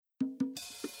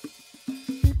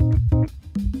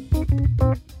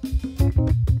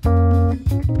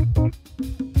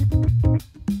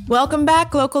Welcome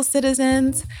back, local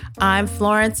citizens. I'm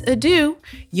Florence Adu,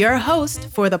 your host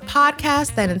for the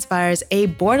podcast that inspires a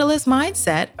borderless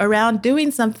mindset around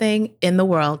doing something in the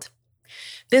world.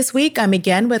 This week, I'm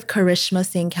again with Karishma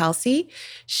Singh Kelsey.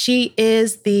 She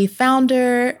is the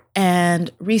founder and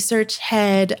research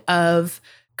head of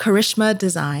Karishma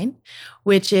Design,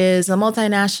 which is a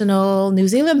multinational New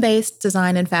Zealand-based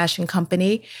design and fashion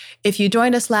company. If you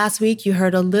joined us last week, you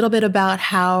heard a little bit about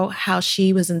how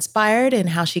she was inspired and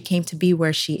how she came to be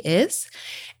where she is.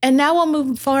 And now we'll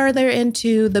move farther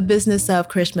into the business of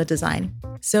Karishma Design.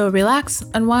 So relax,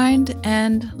 unwind,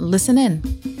 and listen in.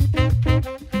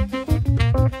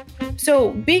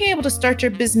 So being able to start your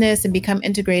business and become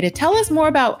integrated, tell us more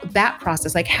about that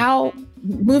process, like how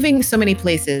moving so many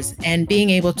places and being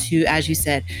able to, as you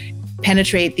said,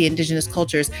 penetrate the indigenous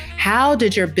cultures. How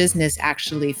did your business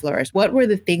actually flourish? What were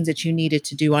the things that you needed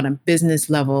to do on a business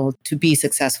level to be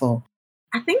successful?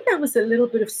 I think that was a little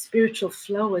bit of spiritual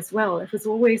flow as well. It was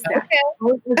always that. Okay.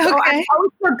 I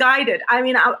always feel guided. I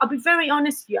mean, I'll be very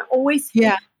honest with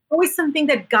you. Always something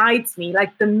that guides me,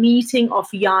 like the meeting of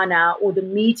Yana or the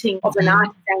meeting of an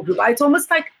artisan group. It's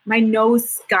almost like my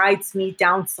nose guides me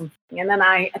down something, and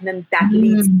then that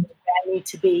leads me where I need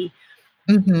to be.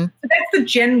 So that's the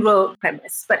general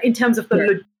premise. But in terms of the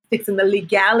logistics and the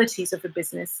legalities of the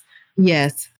business,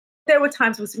 yes, there were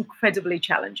times it was incredibly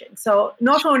challenging. So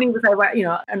not only was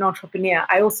I, an entrepreneur,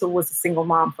 I also was a single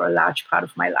mom for a large part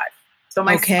of my life. So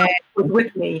my son was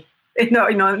with me.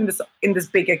 In this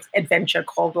big adventure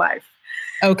called life.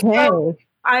 Okay. So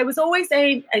I was always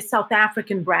a South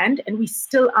African brand, and we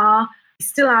still are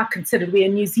considered. We're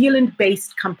a New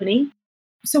Zealand-based company.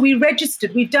 So we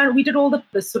registered. We did all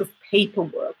the sort of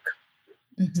paperwork.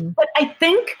 But I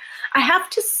think I have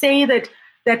to say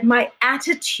that my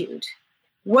attitude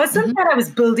wasn't that I was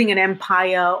building an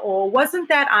empire, or wasn't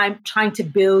that I'm trying to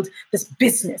build this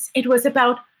business. It was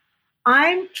about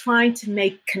I'm trying to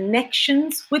make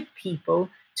connections with people,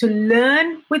 to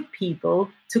learn with people,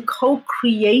 to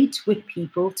co-create with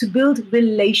people, to build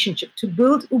relationship, to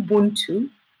build Ubuntu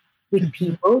with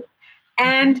people,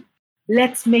 and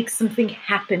let's make something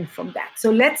happen from that. So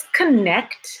let's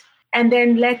connect, and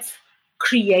then let's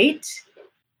create,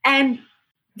 and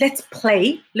let's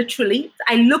play, literally.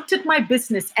 I looked at my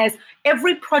business as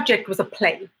every project was a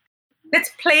play. Let's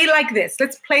play like this.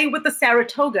 Let's play with the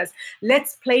Saratogas.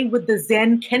 Let's play with the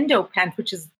Zen Kendo pant,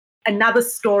 which is another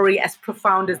story as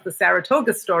profound as the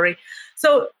Saratoga story.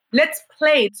 So let's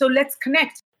play. So let's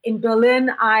connect. In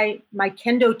Berlin, my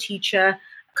Kendo teacher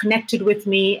connected with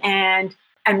me. And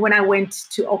when I went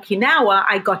to Okinawa,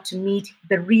 I got to meet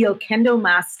the real Kendo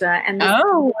master. And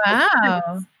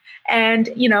wow. And,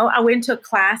 I went to a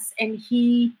class, and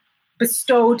he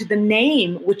bestowed the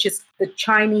name, which is the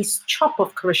Chinese chop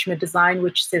of Karishma Design,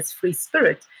 which says free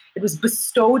spirit. It was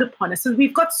bestowed upon us. So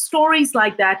we've got stories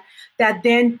like that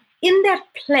then in that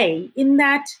play, in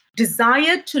that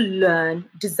desire to learn,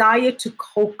 desire to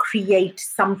co-create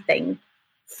something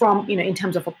from, in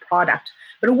terms of a product.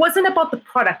 But it wasn't about the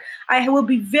product. I will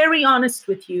be very honest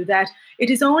with you that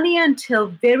it is only until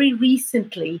very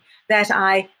recently that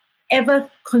I ever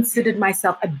considered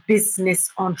myself a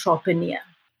business entrepreneur.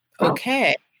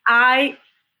 Okay. I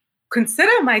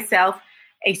consider myself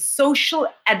a social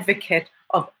advocate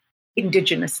of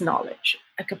indigenous knowledge,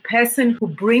 like a person who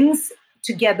brings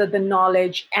together the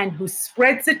knowledge and who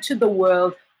spreads it to the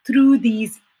world through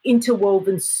these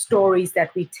interwoven stories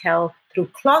that we tell through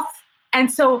cloth.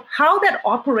 And so how that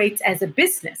operates as a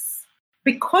business,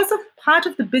 because of part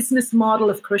of the business model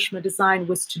of Karishma Design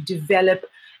was to develop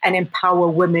and empower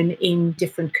women in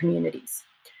different communities.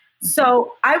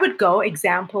 So I would go,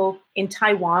 example, in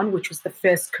Taiwan, which was the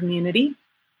first community.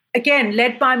 Again,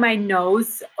 led by my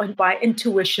nose or by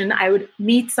intuition, I would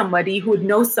meet somebody who would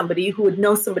know somebody who would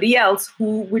know somebody else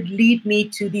who would lead me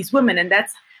to these women. And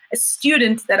that's a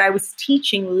student that I was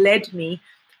teaching led me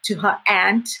to her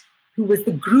aunt, who was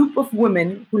the group of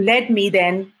women who led me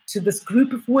then to this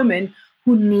group of women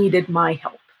who needed my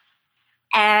help.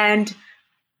 And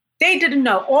they didn't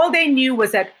know. All they knew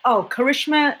was that,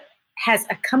 Karishma has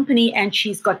a company and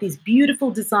she's got these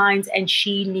beautiful designs and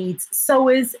she needs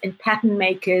sewers and pattern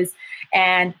makers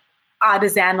and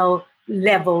artisanal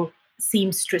level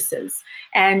seamstresses.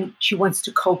 And she wants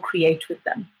to co-create with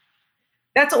them.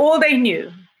 That's all they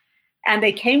knew. And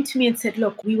they came to me and said,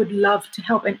 look, we would love to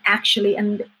help. And actually,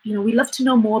 we love to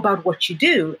know more about what you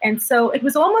do. And so it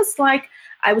was almost like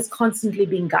I was constantly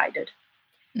being guided,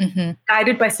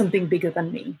 guided by something bigger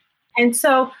than me. And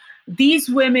so these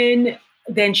women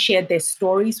then shared their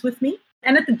stories with me.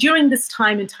 And during this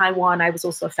time in Taiwan, I was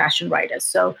also a fashion writer.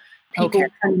 So People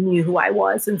kind of knew who I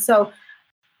was. And so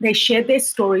they shared their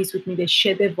stories with me. They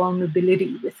shared their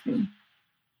vulnerability with me.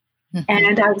 Mm-hmm.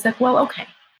 And I was like, well, okay,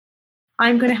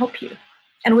 I'm going to help you.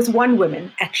 And it was one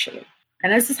woman, actually.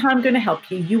 And this is how I'm going to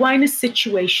help you. You are in a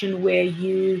situation where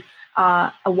you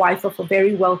are a wife of a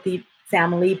very wealthy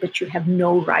family, but you have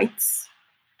no rights.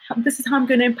 This is how I'm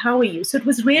going to empower you. So it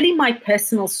was really my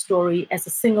personal story as a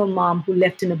single mom who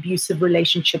left an abusive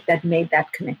relationship that made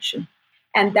that connection.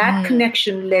 And that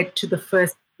connection led to the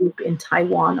first group in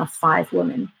Taiwan of 5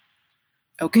 women.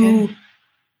 Okay.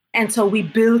 And so we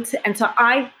built, and so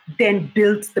I then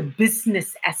built the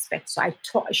business aspect. So I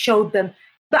showed them.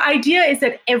 The idea is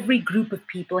that every group of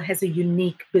people has a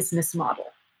unique business model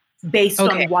based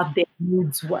on what their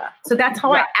needs were. So that's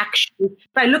how I actually,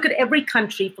 if I look at every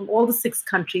country from all the 6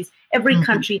 countries, every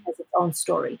country has its own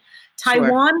story.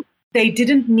 Taiwan, they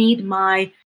didn't need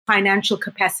my financial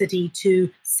capacity to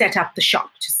set up the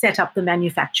shop, to set up the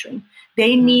manufacturing.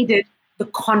 They needed the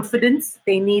confidence.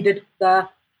 They needed the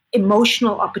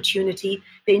emotional opportunity.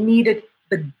 They needed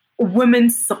the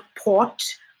women's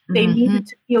support. They needed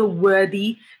to feel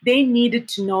worthy. They needed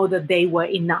to know that they were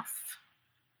enough.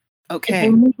 Okay. They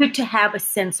needed to have a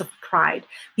sense of pride.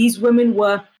 These women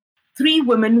were, 3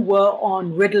 women were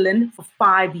on Ritalin for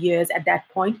 5 years at that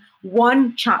point.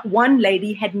 One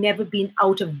lady had never been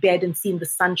out of bed and seen the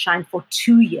sunshine for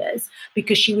 2 years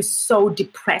because she was so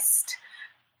depressed.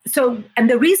 So, and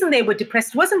the reason they were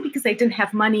depressed wasn't because they didn't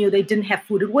have money or they didn't have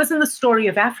food. It wasn't the story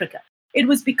of Africa. It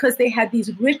was because they had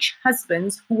these rich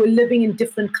husbands who were living in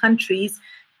different countries,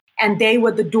 and they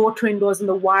were the daughter-in-laws and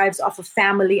the wives of a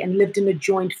family and lived in a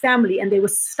joint family. And they were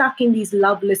stuck in these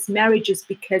loveless marriages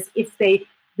because if they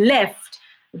left,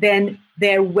 then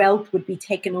their wealth would be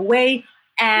taken away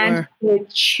and their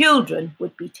children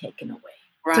would be taken away.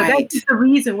 Right. So that's the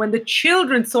reason when the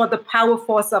children saw the power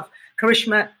force of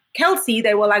Karishma Kelsey,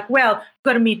 they were like, well, you've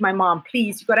got to meet my mom.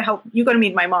 Please, you've got to help. You've got to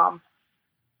meet my mom.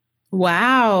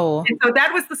 Wow. And so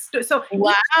that was the story.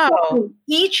 So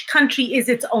each country is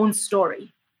its own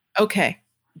story. Okay.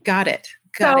 Got it.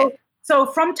 So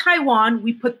from Taiwan,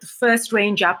 we put the first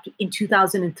range up in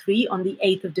 2003 on the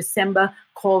 8th of December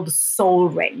called the Soul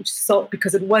Range. So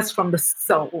because it was from the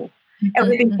soul.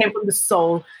 Everything came from the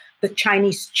soul. The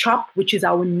Chinese chop, which is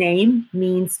our name,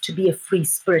 means to be a free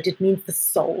spirit. It means the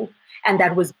soul. And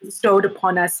that was bestowed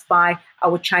upon us by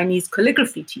our Chinese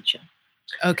calligraphy teacher.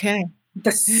 Okay.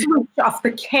 The switch of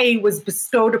the K was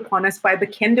bestowed upon us by the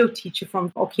kendo teacher from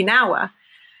Okinawa.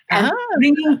 And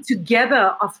bringing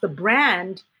together of the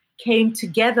brand came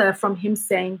together from him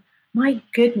saying, my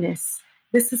goodness,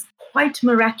 this is quite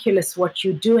miraculous what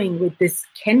you're doing with this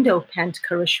kendo pant,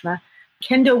 Karishma.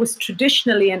 Kendo was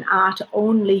traditionally an art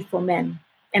only for men,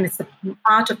 and it's the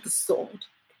art of the sword.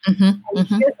 And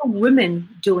here's a woman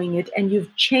doing it, and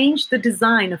you've changed the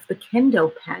design of the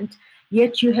kendo pant,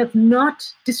 yet you have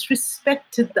not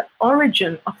disrespected the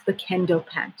origin of the kendo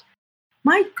pant.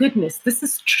 My goodness, this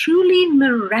is truly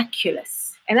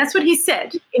miraculous. And that's what he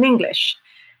said in English.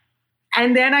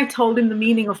 And then I told him the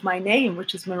meaning of my name,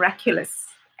 which is miraculous.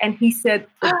 And he said,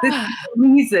 for this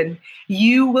reason,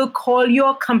 you will call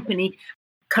your company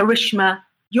Karishma.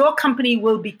 Your company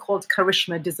will be called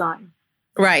Karishma Design.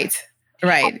 Right.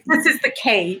 Right. This is the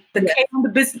K. The K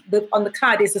on the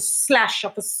card is a slash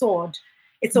of a sword.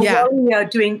 It's a warrior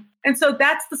doing. And so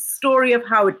that's the story of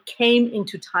how it came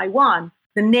into Taiwan.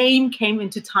 The name came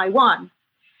into Taiwan.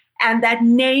 And that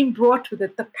name brought with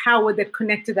it the power that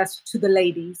connected us to the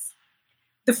ladies.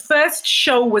 The first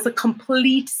show was a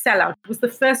complete sellout. It was the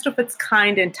first of its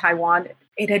kind in Taiwan.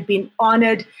 It had been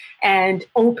honored and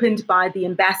opened by the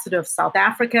ambassador of South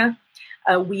Africa.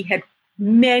 We had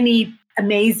many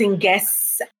amazing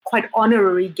guests, quite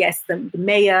honorary guests. The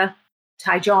mayor,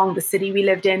 Taichung, the city we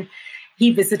lived in,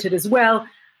 he visited as well.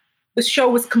 The show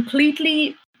was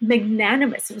completely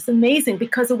magnanimous. It was amazing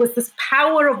because it was this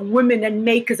power of women and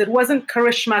makers. It wasn't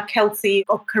Karishma Kelsey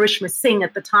or Karishma Singh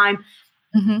at the time.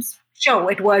 Show.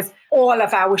 It was all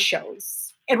of our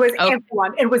shows. It was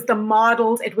everyone. It was the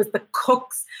models. It was the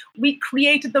cooks. We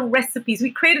created the recipes. We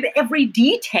created every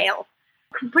detail.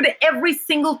 We put every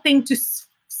single thing to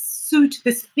suit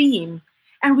this theme.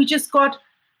 And we just got,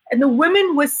 and the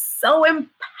women were so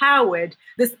empowered.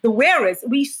 The wearers,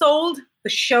 we sold the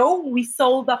show, we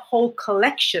sold the whole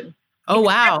collection. Oh,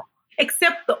 wow.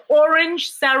 Except the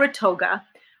orange Saratoga,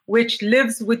 which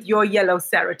lives with your yellow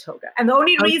Saratoga. And the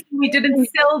only reason we didn't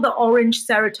sell the orange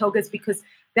Saratoga is because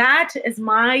that is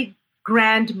my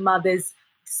grandmother's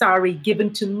sari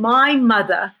given to my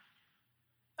mother.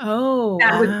 Oh,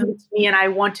 that was given to me, and I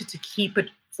wanted to keep it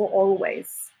for always.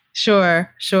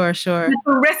 Sure. And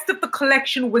the rest of the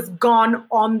collection was gone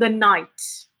on the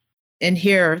night. and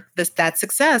hear that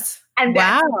success. And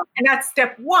wow. And that's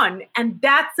step one. And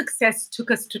that success took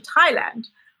us to Thailand,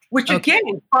 which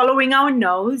again, following our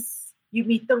nose, you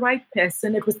meet the right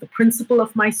person. It was the principal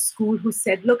of my school who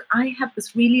said, look, I have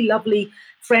this really lovely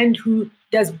friend who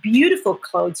does beautiful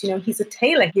clothes. He's a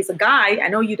tailor. He's a guy. I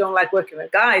know you don't like working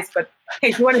with guys, but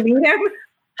hey, do you want to meet him?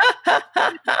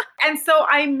 And so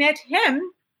I met him,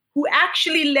 who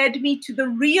actually led me to the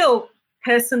real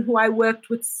person who I worked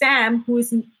with, Sam, who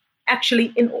is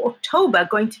actually in October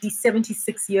going to be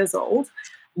 76 years old.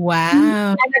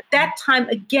 Wow. And at that time,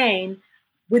 again,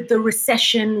 with the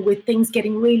recession, with things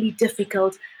getting really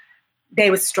difficult,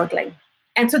 they were struggling.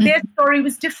 And so their story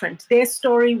was different. Their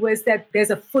story was that there's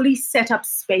a fully set up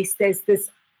space. There's this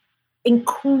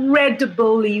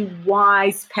incredibly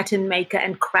wise pattern maker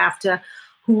and crafter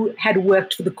who had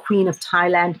worked for the Queen of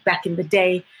Thailand back in the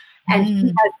day. And he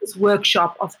has this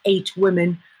workshop of 8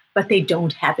 women, but they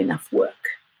don't have enough work.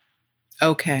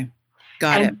 Okay.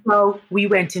 Got it. So we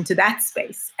went into that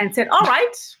space and said, all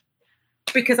right,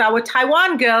 because our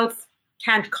Taiwan girls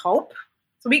can't cope.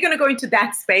 So we're going to go into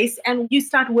that space and you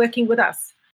start working with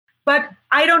us. But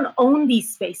I don't own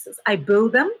these spaces. I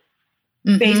build them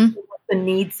based on what the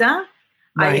needs are.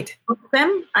 Right. I equip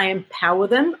them, I empower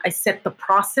them, I set the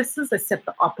processes, I set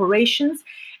the operations,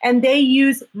 and they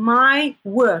use my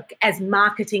work as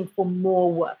marketing for more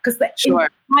work. Because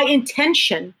my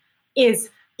intention is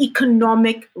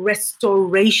economic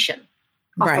restoration.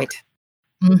 Right.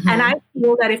 And I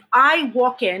feel that if I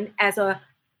walk in as a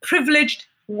privileged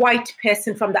white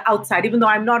person from the outside, even though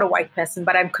I'm not a white person,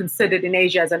 but I'm considered in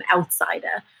Asia as an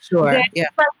outsider. Sure. Yeah.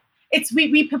 But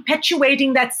we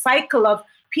perpetuating that cycle of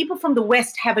people from the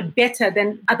West have it better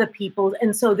than other people.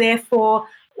 And so therefore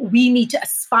we need to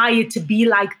aspire to be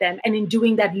like them. And in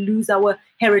doing that, lose our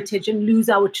heritage and lose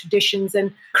our traditions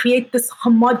and create this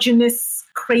homogenous,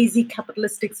 crazy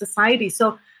capitalistic society.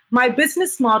 So my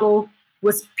business model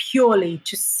was purely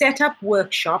to set up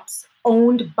workshops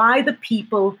owned by the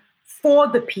people, for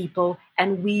the people,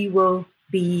 and we will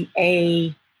be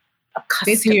a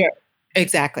customer.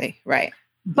 Exactly, right.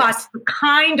 But the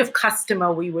kind of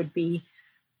customer we would be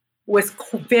was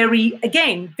very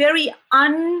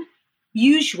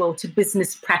unusual to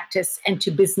business practice and to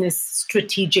business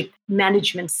strategic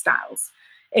management styles.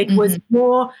 It was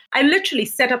more, I literally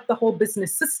set up the whole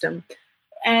business system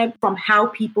from how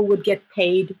people would get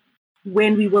paid,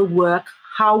 when we will work,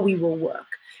 how we will work.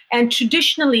 And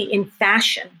traditionally in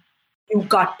fashion, you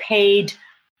got paid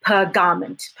per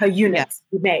garment, per unit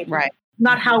you made. Right.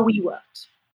 Not how we worked.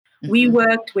 We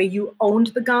worked where you owned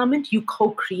the garment, you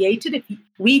co-created it.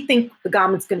 We think the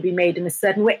garment's going to be made in a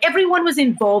certain way. Everyone was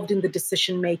involved in the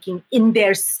decision-making in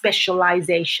their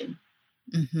specialization.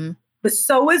 The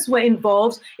sewers were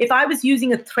involved. If I was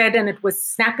using a thread and it was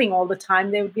snapping all the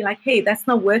time, they would be like, hey, that's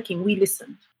not working. We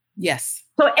listened. Yes.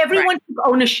 So everyone took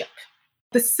ownership.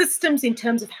 The systems in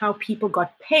terms of how people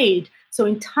got paid. So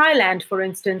in Thailand, for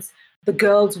instance, the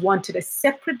girls wanted a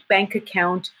separate bank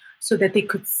account so that they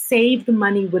could save the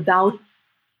money without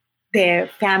their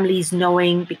families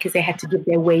knowing, because they had to give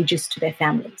their wages to their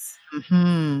families.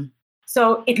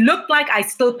 So it looked like I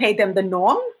still paid them the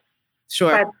norm.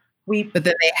 Sure. But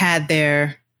then they had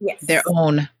their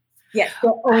own. Yes,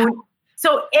 their own.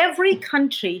 So every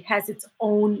country has its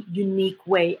own unique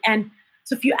way. And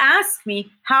so if you ask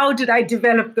me, how did I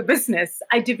develop the business?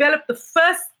 I developed the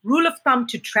first rule of thumb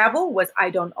to travel was I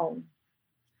don't own.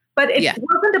 But it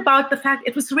wasn't about the fact,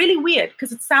 it was really weird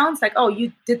because it sounds like, oh,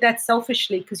 you did that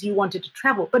selfishly because you wanted to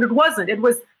travel. But it wasn't. It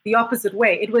was the opposite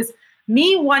way. It was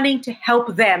me wanting to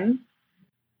help them.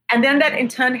 And then that in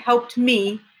turn helped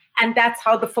me. And that's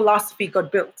how the philosophy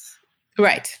got built.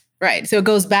 Right. Right. So it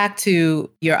goes back to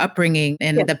your upbringing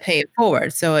and the pay it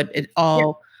forward. So it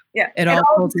all it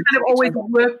all kind of always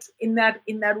worked in that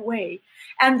way.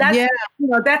 And that's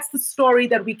that's the story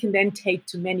that we can then take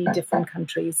to many different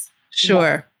countries.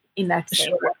 Sure. In that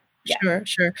same way. Yeah.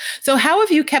 Sure. So how have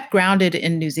you kept grounded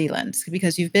in New Zealand?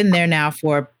 Because you've been there now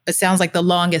for, it sounds like the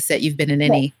longest that you've been in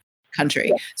any country.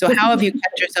 Yeah. So how have you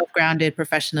kept yourself grounded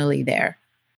professionally there?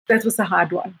 That was a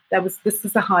hard one. This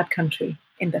is a hard country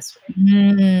in this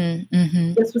way.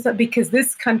 This was because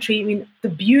this country, I mean, the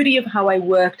beauty of how I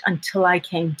worked until I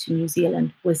came to New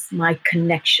Zealand was my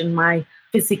connection, my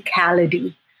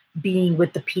physicality, being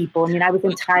with the people. I mean, I was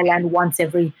in Thailand once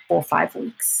every 4 or 5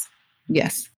 weeks.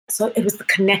 Yes. So it was the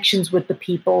connections with the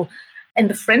people and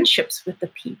the friendships with the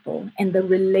people and the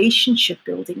relationship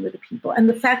building with the people and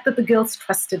the fact that the girls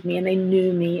trusted me and they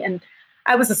knew me and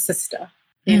I was a sister,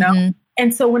 you know?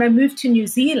 And so when I moved to New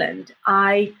Zealand,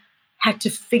 I had to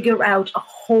figure out a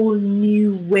whole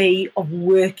new way of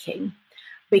working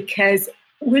because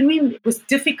it was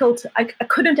difficult. I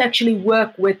couldn't actually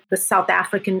work with the South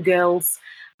African girls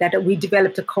that we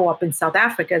developed a co-op in South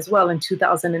Africa as well in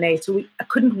 2008. So I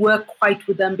couldn't work quite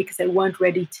with them because they weren't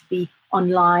ready to be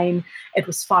online. It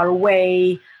was far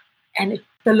away and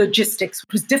the logistics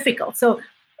was difficult. So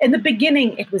in the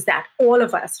beginning, it was that all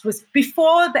of us, was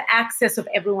before the access of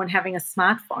everyone having a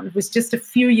smartphone. It was just a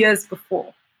few years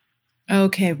before.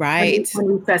 Okay, right.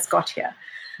 When we first got here.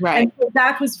 Right. And so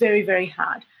that was very, very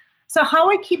hard. So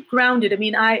how I keep grounded,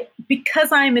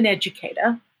 because I'm an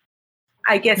educator,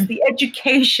 I guess the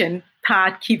education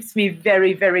part keeps me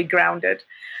very, very grounded.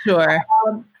 Sure.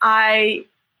 I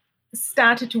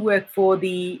started to work for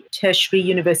the Tertiary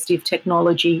University of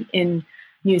Technology in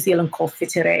New Zealand called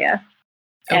Whitireia,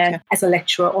 and as a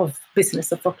lecturer of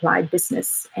business, of applied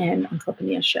business and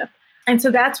entrepreneurship. And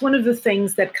so that's one of the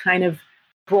things that kind of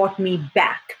brought me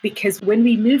back, because when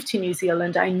we moved to New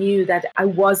Zealand, I knew that I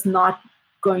was not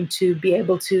going to be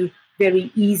able to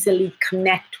very easily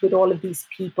connect with all of these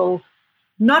people,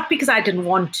 not because I didn't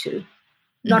want to,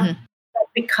 not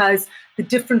because the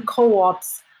different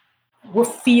co-ops were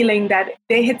feeling that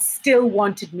they had still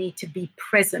wanted me to be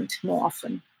present more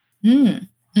often.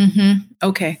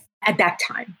 Okay. At that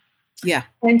time. Yeah.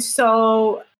 And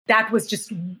so that was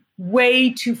just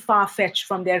way too far-fetched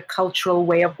from their cultural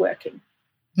way of working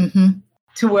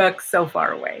to work so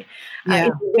far away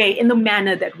in the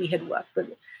manner that we had worked with.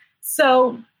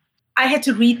 So I had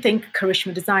to rethink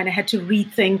Karishma Design. I had to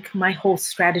rethink my whole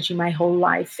strategy, my whole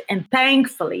life. And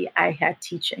thankfully, I had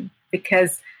teaching,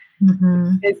 because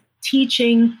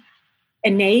teaching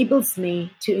enables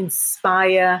me to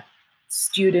inspire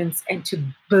students and to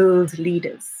build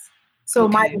leaders. So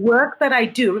my work that I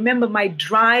do, remember, my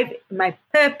drive, my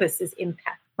purpose is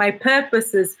impact. My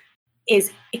purpose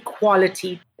is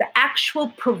equality, the actual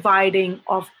providing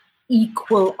of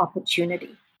equal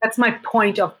opportunity. That's my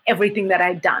point of everything that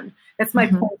I've done. That's my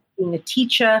point of being a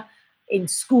teacher in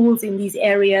schools in these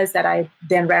areas that I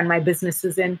then ran my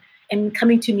businesses in. And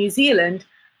coming to New Zealand,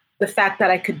 the fact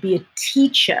that I could be a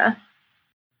teacher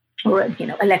or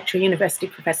a lecturer, university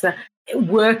professor,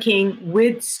 working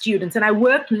with students. And I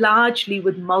worked largely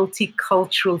with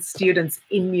multicultural students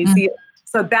in New Zealand.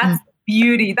 So that's the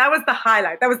beauty. That was the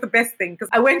highlight. That was the best thing, because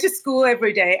I went to school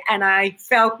every day and I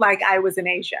felt like I was in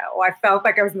Asia, or I felt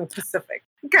like I was in the Pacific.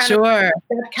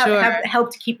 That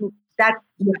helped keep me that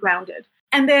grounded.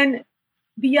 And then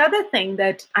the other thing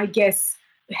that I guess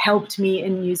helped me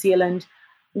in New Zealand,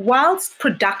 whilst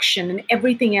production and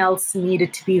everything else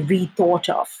needed to be rethought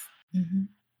of,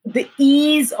 the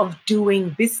ease of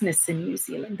doing business in New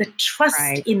Zealand, the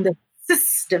trust in the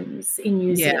systems in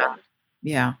New Zealand.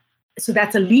 Yeah. So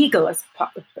that's a legal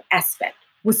aspect,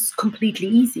 was completely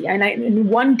easy. And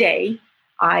one day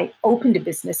I opened a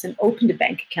business and opened a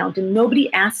bank account and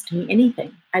nobody asked me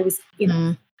anything. I was,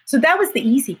 So that was the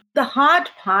easy. The hard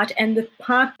part, and the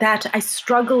part that I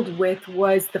struggled with,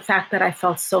 was the fact that I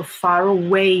felt so far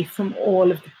away from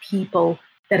all of the people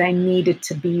that I needed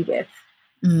to be with.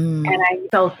 And I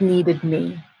felt needed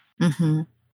me.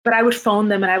 But I would phone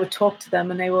them and I would talk to them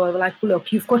and they were like,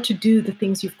 look, you've got to do the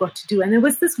things you've got to do. And there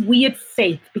was this weird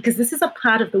faith, because this is a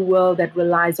part of the world that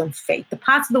relies on faith. The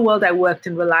parts of the world I worked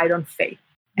in relied on faith.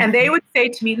 And they would say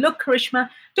to me, look, Karishma,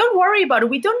 don't worry about it.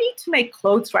 We don't need to make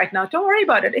clothes right now. Don't worry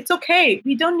about it. It's okay.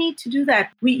 We don't need to do that.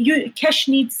 Kesh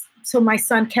needs, so my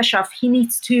son Keshav, he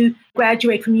needs to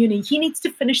graduate from uni. He needs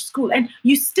to finish school. And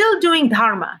you're still doing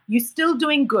dharma. You're still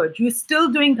doing good. You're still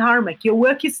doing dharmic. Your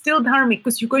work is still dharmic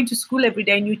because you're going to school every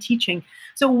day and you're teaching.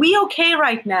 So we okay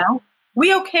right now.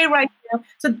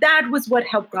 So that was what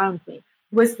helped ground me,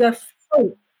 was the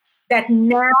faith that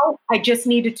now I just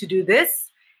needed to do this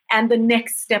and the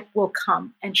next step will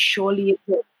come. And surely it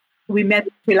will. We met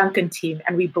the Sri Lankan team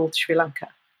and we built Sri Lanka.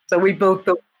 So we built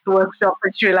the workshop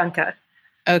in Sri Lanka.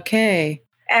 Okay.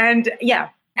 And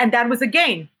that was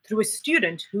again through a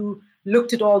student who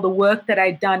looked at all the work that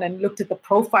I'd done and looked at the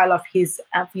profile of his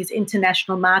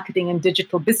international marketing and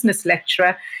digital business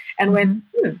lecturer and went,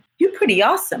 you're pretty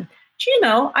awesome. Do you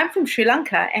know, I'm from Sri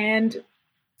Lanka and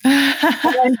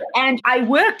I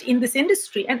worked in this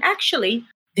industry. And actually,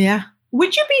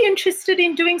 would you be interested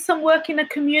in doing some work in a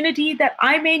community that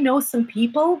I may know some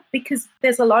people? Because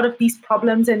there's a lot of these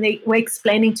problems and they were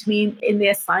explaining to me in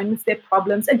their assignments, their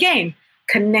problems. Again,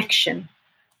 connection.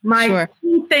 My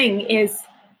key thing is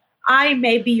I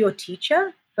may be your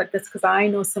teacher, but that's because I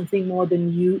know something more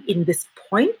than you in this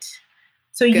point.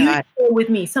 So you share with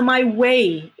me. So my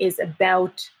way is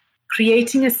about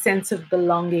creating a sense of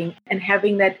belonging and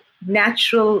having that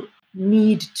natural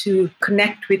need to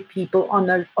connect with people on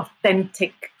an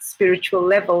authentic spiritual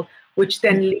level, which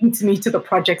then leads me to the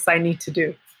projects I need to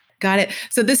do. Got it.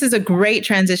 So this is a great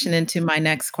transition into my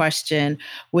next question,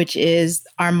 which is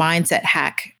our mindset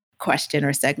hack question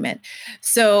or segment.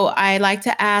 So I like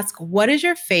to ask, what is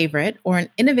your favorite or an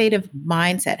innovative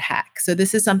mindset hack? So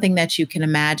this is something that you can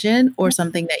imagine or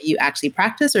something that you actually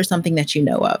practice or something that you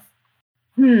know of.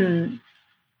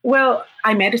 Well,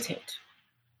 I meditate.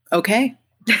 Okay.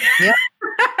 Yeah.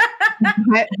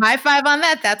 High five on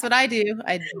that. That's what I do.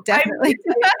 I definitely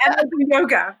and I do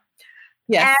yoga.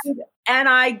 Yes. And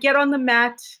I get on the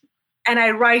mat and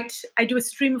I write. I do a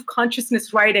stream of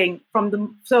consciousness writing from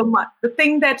the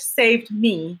thing that saved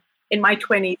me in my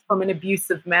 20s from an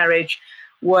abusive marriage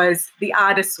was The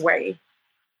Artist's Way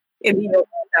in the year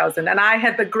 2000. And I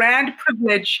had the grand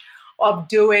privilege of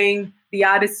doing The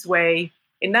Artist's Way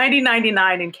in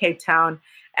 1999 in Cape Town.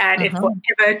 And it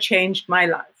forever changed my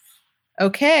life.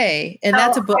 Okay. And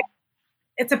that's a book.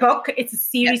 It's a book. It's a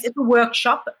series. Yes. It's a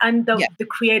workshop. And the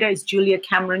creator is Julia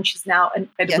Cameron. She's now an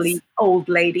incredibly old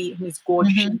lady who's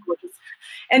gorgeous. Mm-hmm. Gorgeous.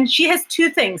 And she has two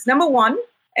things. Number one,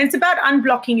 and it's about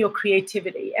unblocking your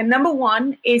creativity. And number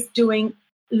one is doing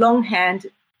longhand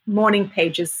morning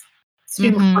pages,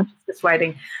 stream of consciousness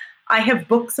writing. I have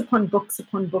books upon books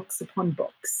upon books upon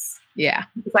books. Yeah.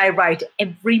 Because I write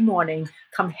every morning,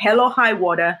 come hell or high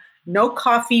water, no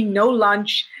coffee, no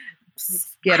lunch,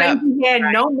 get up, hair,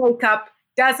 right. No makeup,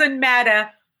 doesn't matter.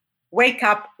 Wake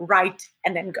up, write,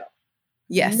 and then go.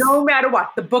 Yes. No matter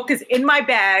what. The book is in my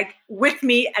bag with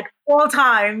me at all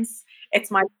times. It's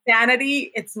my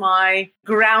sanity. It's my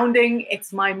grounding.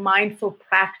 It's my mindful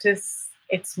practice.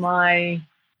 It's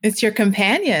your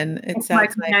companion. It's my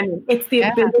companion. It's the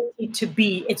ability to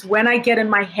be. It's when I get in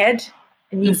my head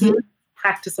and using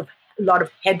practice of a lot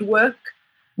of head work.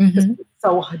 It's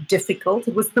so difficult.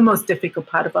 It was the most difficult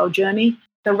part of our journey.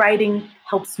 The writing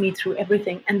helps me through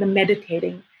everything, and the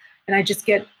meditating. And I just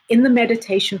get in the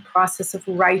meditation process of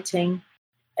writing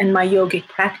and my yogic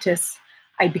practice,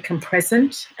 I become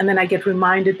present, and then I get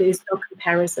reminded there is no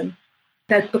comparison.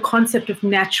 That the concept of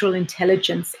natural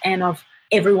intelligence and of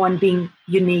everyone being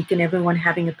unique and everyone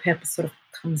having a purpose sort of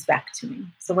comes back to me.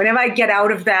 So whenever I get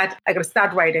out of that, I got to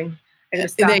start writing. There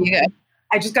you go.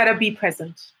 I just got to be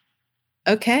present.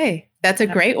 Okay. That's a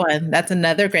great one. That's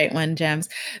another great one, Gems.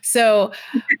 So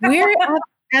we're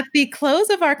at the close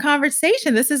of our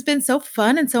conversation. This has been so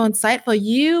fun and so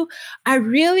insightful. I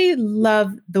really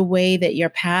love the way that your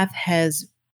path has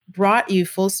brought you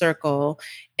full circle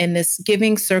in this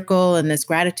giving circle and this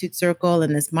gratitude circle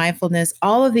and this mindfulness.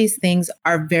 All of these things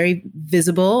are very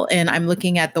visible. And I'm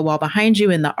looking at the wall behind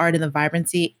you and the art and the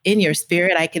vibrancy in your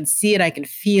spirit. I can see it. I can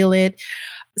feel it.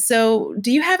 So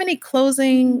do you have any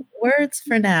closing words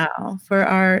for now for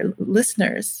our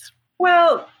listeners?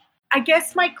 Well, I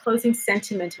guess my closing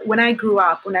sentiment, when I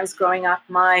was growing up,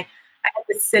 I had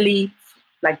this silly,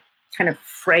 kind of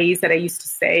phrase that I used to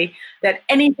say that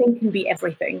anything can be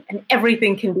everything and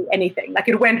everything can be anything. Like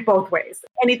it went both ways.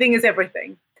 Anything is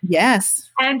everything. Yes.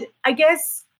 And I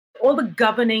guess all the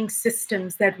governing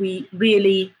systems that we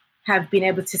really have been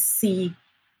able to see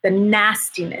the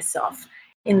nastiness of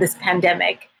in this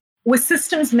pandemic were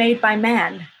systems made by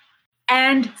man.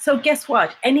 And so guess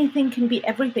what? Anything can be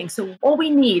everything. So all we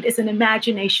need is an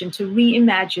imagination to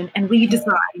reimagine and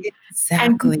redesign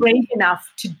and be brave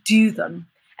enough to do them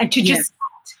and to just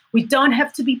start. We don't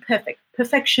have to be perfect.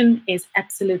 Perfection is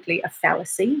absolutely a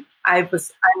fallacy. I'm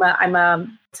a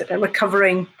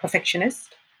recovering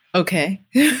perfectionist. Okay.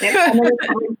 I'm a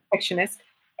recovering perfectionist.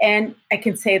 And I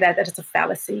can say that it's a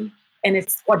fallacy. And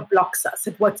it's what blocks us.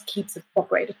 It's what keeps us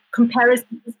separated.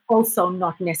 Comparison is also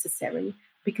not necessary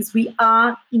because we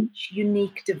are each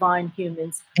unique divine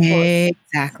humans.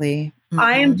 Exactly.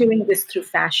 I am doing this through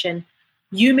fashion.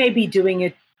 You may be doing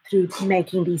it through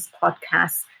making these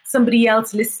podcasts. Somebody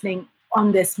else listening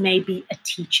on this may be a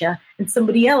teacher, and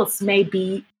somebody else may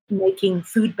be making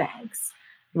food bags.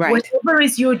 Right. Whatever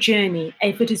is your journey,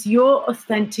 if it is your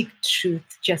authentic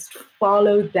truth, just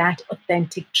follow that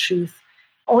authentic truth.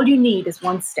 All you need is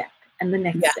one step and the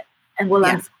next step, and we'll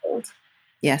unfold.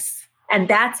 Yes. And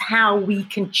that's how we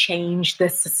can change the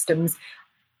systems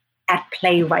at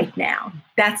play right now.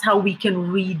 That's how we can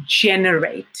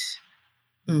regenerate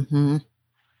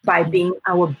by being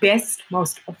our best,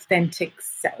 most authentic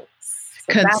selves.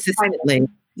 So consistently.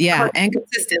 And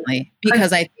consistently.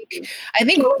 Because I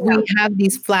think we have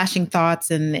these flashing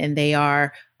thoughts and they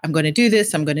are, I'm going to do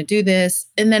this, I'm going to do this,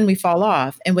 and then we fall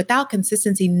off. And without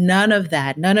consistency, none of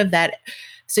that.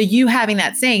 So you having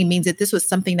that saying means that this was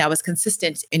something that was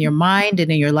consistent in your mind and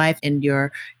in your life and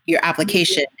your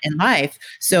application in life.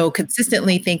 So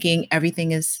consistently thinking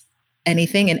everything is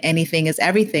anything and anything is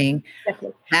everything.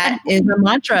 Exactly. That is a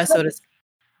mantra, so to speak.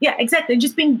 Yeah, exactly.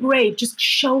 Just being brave, just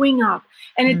showing up.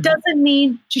 And it doesn't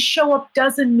mean to show up,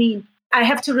 doesn't mean I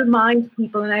have to remind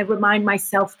people, and I remind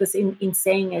myself this in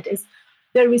saying it, is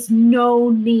there is no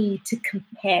need to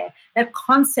compare. That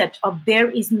concept of there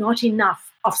is not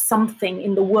enough of something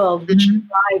in the world, which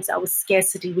drives our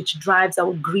scarcity, which drives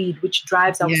our greed, which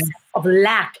drives our sense of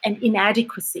lack and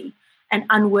inadequacy and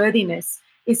unworthiness,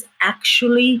 is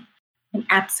actually an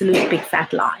absolute big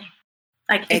fat lie.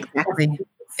 Like exactly.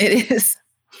 It is.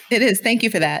 It is. Thank you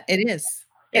for that. It is.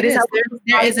 It is.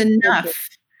 There is enough.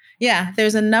 Yeah,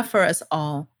 there's enough for us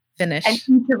all. Finish. And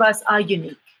each of us are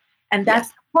unique. And that's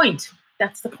the point.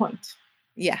 That's the point.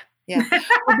 Yeah. Yeah.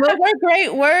 Well, those are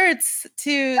great words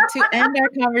to end our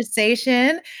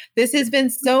conversation. This has been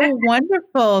so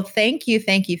wonderful. Thank you.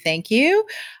 Thank you. Thank you.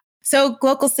 So,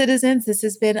 Glocal Citizens, this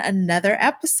has been another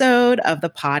episode of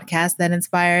the podcast that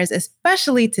inspires,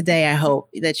 especially today. I hope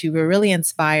that you were really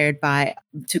inspired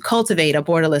to cultivate a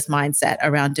borderless mindset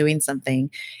around doing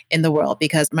something in the world,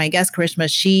 because my guest, Karishma,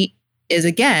 she is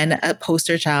again a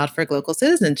poster child for global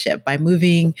citizenship by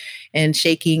moving and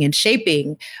shaking and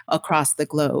shaping across the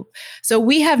globe. So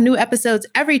we have new episodes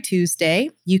every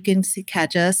Tuesday. You can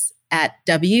catch us at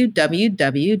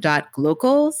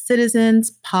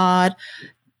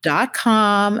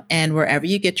www.glocalcitizenspod.com and wherever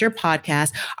you get your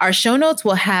podcast. Our show notes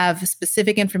will have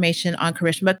specific information on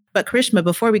Karishma. But Karishma,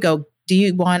 before we go, do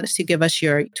you want to give us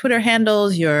your Twitter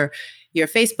handles, your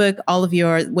Facebook, all of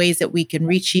your ways that we can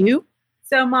reach you?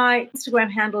 So my Instagram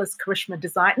handle is Karishma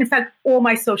Design. In fact, all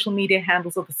my social media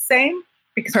handles are the same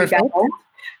because we got old.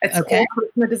 It's all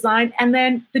Karishma Design. And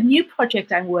then the new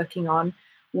project I'm working on,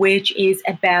 which is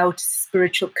about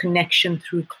spiritual connection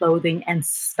through clothing and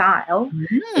style,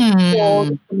 it's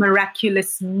called the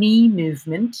Miraculous Me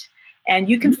Movement. And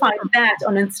you can find that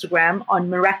on Instagram on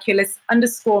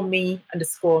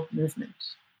miraculous_me_movement.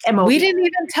 MOV. We didn't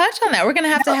even touch on that. We're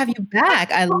going to have you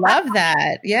back. I love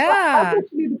that. Yeah. That's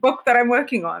actually the book that I'm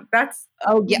working on. Yeah.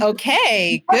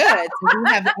 Okay. Good. So we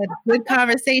have a good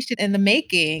conversation in the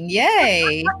making.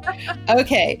 Yay.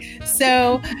 Okay.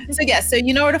 So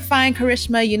you know where to find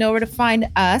Karishma. You know where to find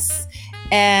us.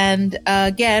 And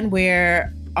again,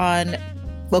 we're on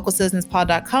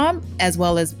glocalcitizenspod.com as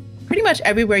well as pretty much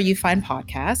everywhere you find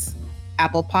podcasts.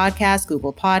 Apple Podcasts,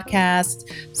 Google Podcasts,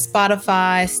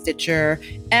 Spotify, Stitcher,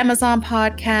 Amazon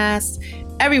Podcasts,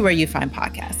 everywhere you find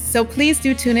podcasts. So please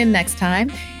do tune in next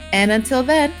time. And until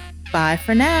then, bye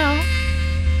for now.